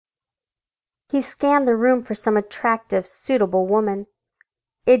He scanned the room for some attractive, suitable woman.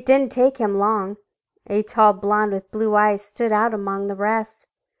 It didn't take him long. A tall blonde with blue eyes stood out among the rest.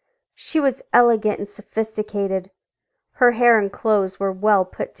 She was elegant and sophisticated. Her hair and clothes were well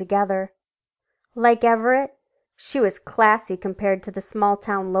put together. Like Everett, she was classy compared to the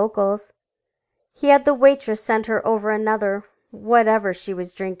small-town locals. He had the waitress send her over another, whatever she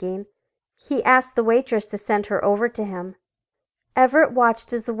was drinking. He asked the waitress to send her over to him. Everett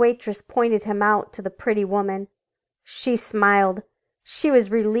watched as the waitress pointed him out to the pretty woman. She smiled. She was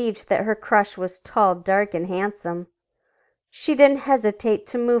relieved that her crush was tall, dark, and handsome. She didn't hesitate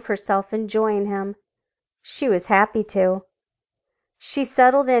to move herself and join him. She was happy to. She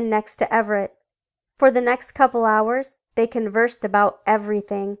settled in next to Everett. For the next couple hours, they conversed about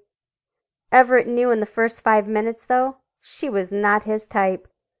everything. Everett knew in the first 5 minutes, though, she was not his type.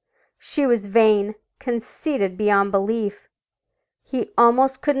 She was vain, conceited beyond belief. He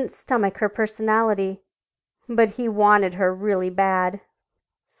almost couldn't stomach her personality, but he wanted her really bad.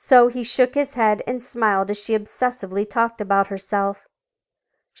 So he shook his head and smiled as she obsessively talked about herself.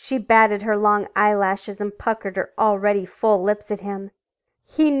 She batted her long eyelashes and puckered her already full lips at him.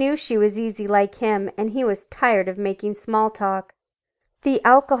 He knew she was easy like him, and he was tired of making small talk. The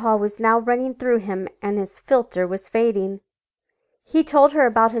alcohol was now running through him, and his filter was fading. He told her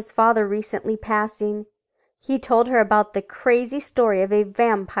about his father recently passing. He told her about the crazy story of a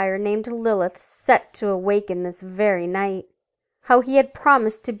vampire named Lilith set to awaken this very night. How he had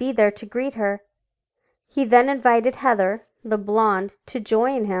promised to be there to greet her. He then invited Heather, the blonde, to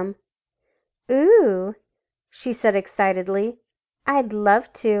join him. "Ooh," she said excitedly. "I'd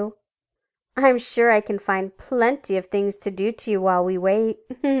love to. I'm sure I can find plenty of things to do to you while we wait."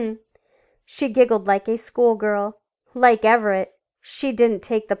 She giggled like a schoolgirl. Like Everett, she didn't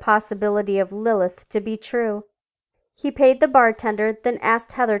take the possibility of Lilith to be true. He paid the bartender, then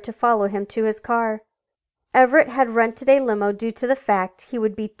asked Heather to follow him to his car. Everett had rented a limo due to the fact he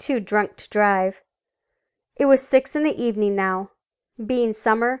would be too drunk to drive. It was 6 in the evening now. Being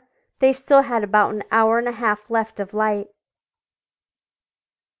summer, they still had about an hour and a half left of light.